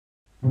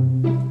What's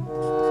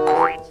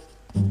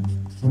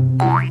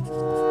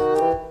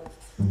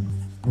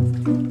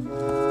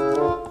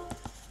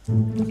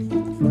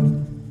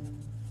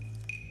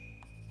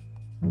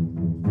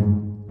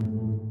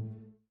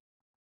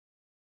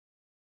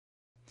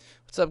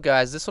up,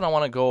 guys? This one I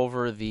want to go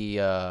over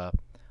the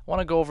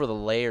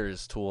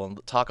layers tool and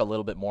talk a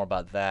little bit more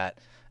about that.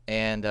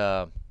 And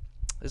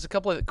there's a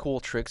couple of cool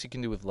tricks you can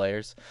do with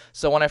layers.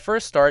 So when I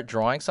first start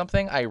drawing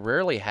something, I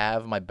rarely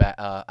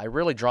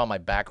draw my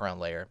background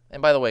layer.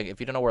 And by the way, if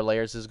you don't know where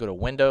layers is, go to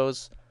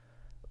Windows,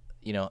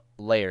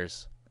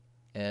 layers,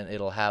 and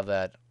it'll have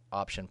that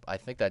option. I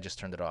think that just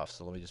turned it off,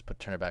 so let me just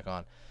turn it back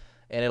on.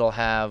 And it'll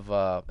have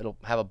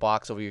a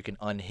box over here you can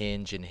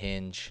unhinge and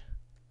hinge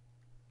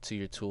to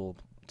your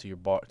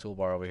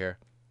toolbar over here.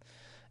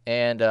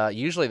 And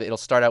usually it'll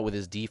start out with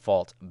his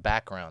default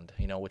background,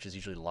 which is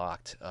usually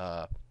locked.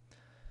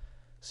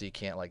 So you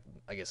can't, like,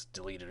 I guess,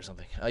 delete it or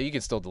something. You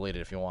can still delete it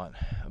if you want.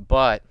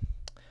 But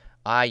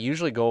I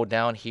usually go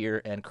down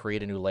here and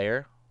create a new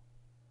layer.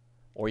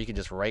 Or you can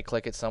just right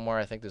click it somewhere.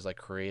 I think there's like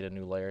create a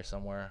new layer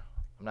somewhere.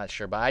 I'm not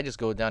sure. But I just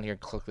go down here and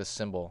click this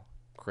symbol,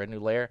 create a new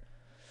layer,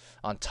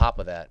 on top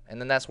of that.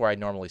 And then that's where I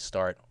normally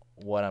start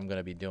what I'm going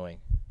to be doing.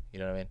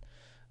 You know what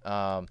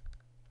I mean?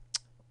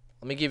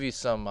 Let me give you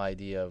some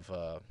idea of,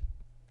 let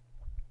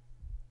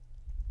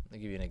me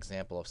give you an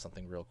example of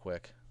something real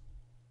quick.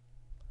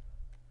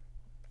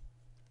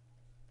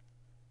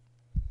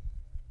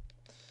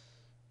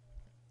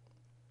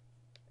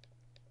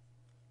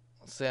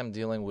 Let's say I'm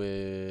dealing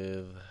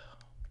with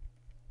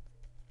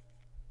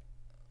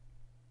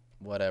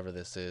whatever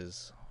this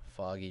is,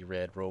 foggy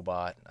red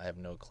robot, I have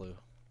no clue.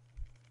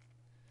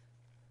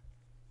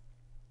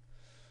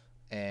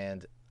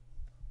 And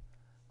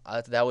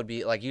that would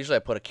be, like, usually I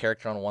put a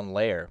character on one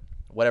layer,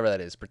 whatever that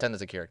is, pretend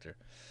it's a character,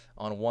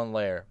 on one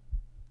layer.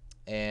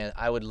 And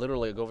I would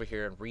literally go over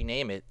here and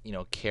rename it,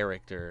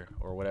 character,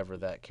 or whatever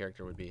that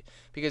character would be.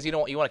 Because you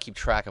want to keep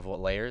track of what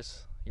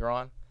layers you're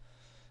on.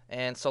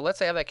 And so let's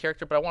say I have that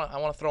character, but I want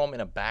to throw him in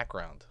a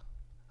background.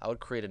 I would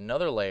create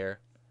another layer.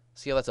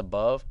 See how that's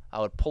above? I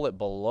would pull it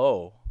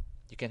below.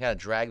 You can kind of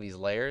drag these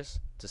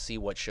layers to see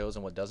what shows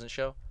and what doesn't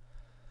show.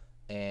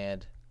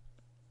 And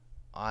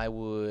I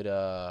would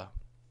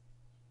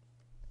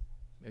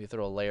maybe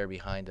throw a layer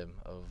behind him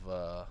of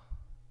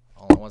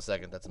hold on 1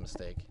 second, that's a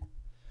mistake.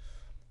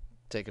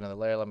 Take another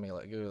layer, let me go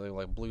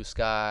like blue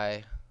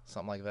sky,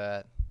 something like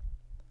that.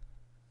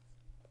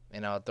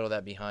 And I'll throw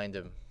that behind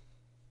him.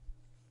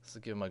 Let's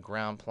give him a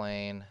ground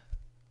plane.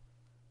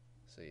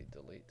 Let's see,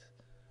 delete.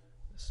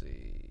 Let's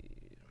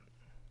see.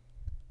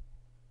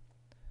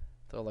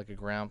 Throw like a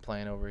ground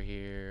plane over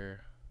here.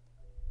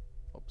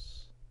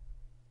 Oops.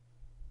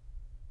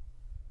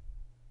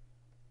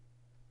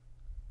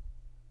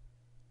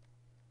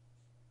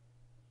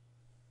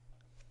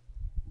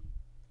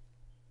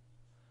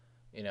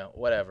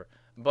 Whatever.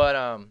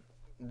 But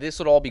this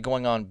would all be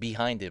going on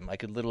behind him. I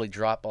could literally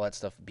drop all that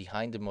stuff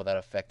behind him without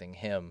affecting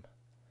him.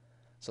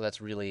 So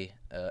that's really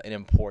an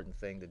important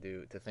thing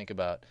to think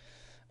about.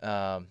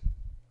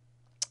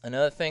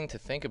 Another thing to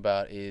think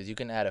about is you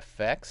can add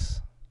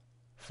effects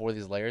for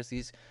these layers.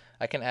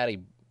 I can add a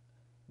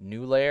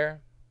new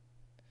layer,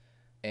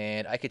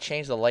 and I could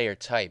change the layer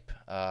type.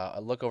 I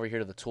look over here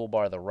to the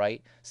toolbar to the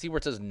right. See where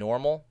it says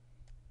normal?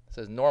 It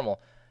says normal.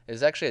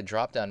 There's actually a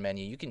drop-down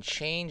menu. You can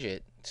change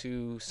it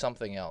to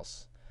something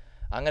else.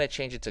 I'm going to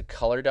change it to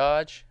color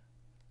dodge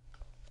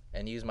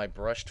and use my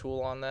brush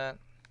tool on that.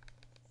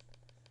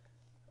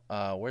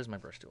 Where's my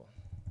brush tool?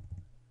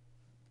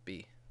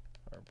 B,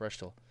 or brush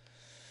tool.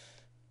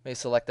 Let me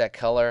select that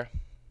color,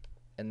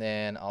 and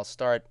then I'll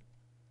start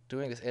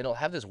doing this. It'll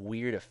have this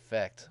weird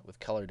effect with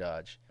color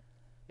dodge.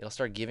 It'll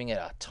start giving it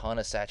a ton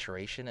of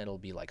saturation. It'll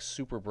be like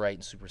super bright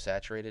and super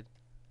saturated.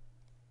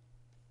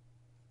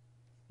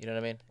 You know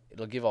what I mean?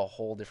 It'll give a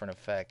whole different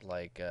effect.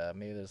 Like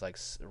maybe there's like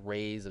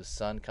rays of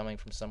sun coming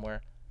from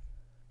somewhere,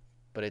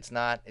 but it's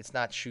not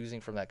choosing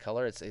from that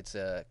color. It's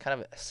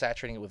kind of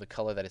saturating it with the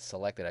color that it's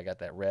selected. I got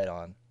that red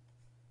on,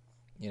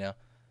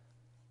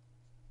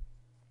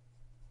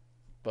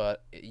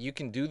 But you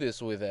can do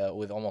this with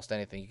almost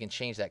anything. You can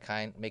change that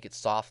kind, make it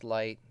soft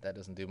light. That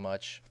doesn't do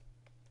much.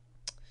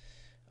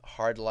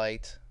 Hard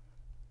light.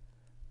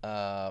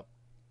 Let's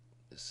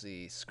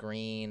see,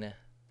 screen.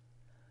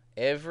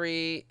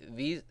 Everybody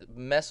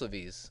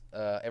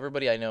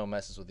I know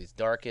messes with these.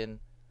 Darken.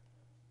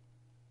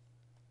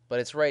 But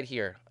it's right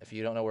here. If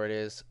you don't know where it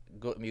is,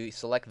 you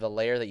select the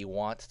layer that you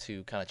want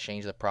to kind of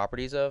change the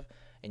properties of,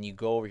 and you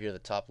go over here to the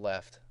top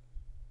left,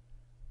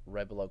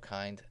 right below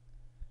kind,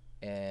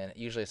 and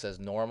usually it says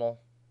normal.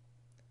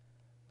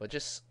 But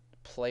just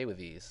play with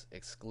these.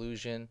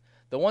 Exclusion.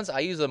 The ones I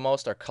use the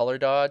most are color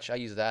dodge. I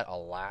use that a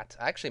lot.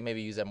 I actually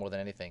maybe use that more than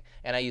anything.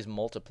 And I use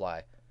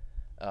multiply.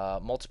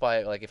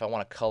 Multiply, like if I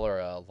want to color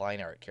a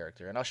line art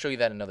character, and I'll show you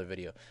that in another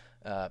video.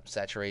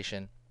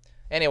 Saturation.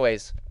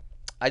 Anyways,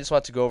 I just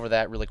want to go over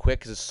that really quick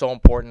because it's so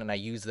important, and I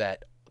use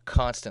that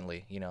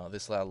constantly. You know,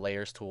 this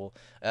layers tool.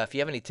 If you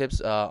have any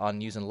tips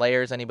on using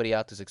layers, anybody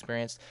out there's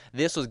experienced,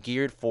 this was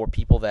geared for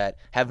people that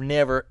have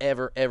never,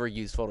 ever, ever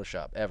used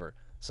Photoshop ever.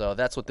 So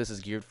that's what this is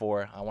geared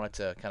for. I wanted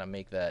to kind of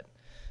make that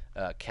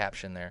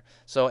caption there.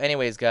 So,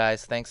 anyways,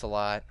 guys, thanks a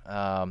lot.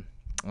 I'll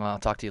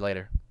talk to you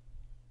later.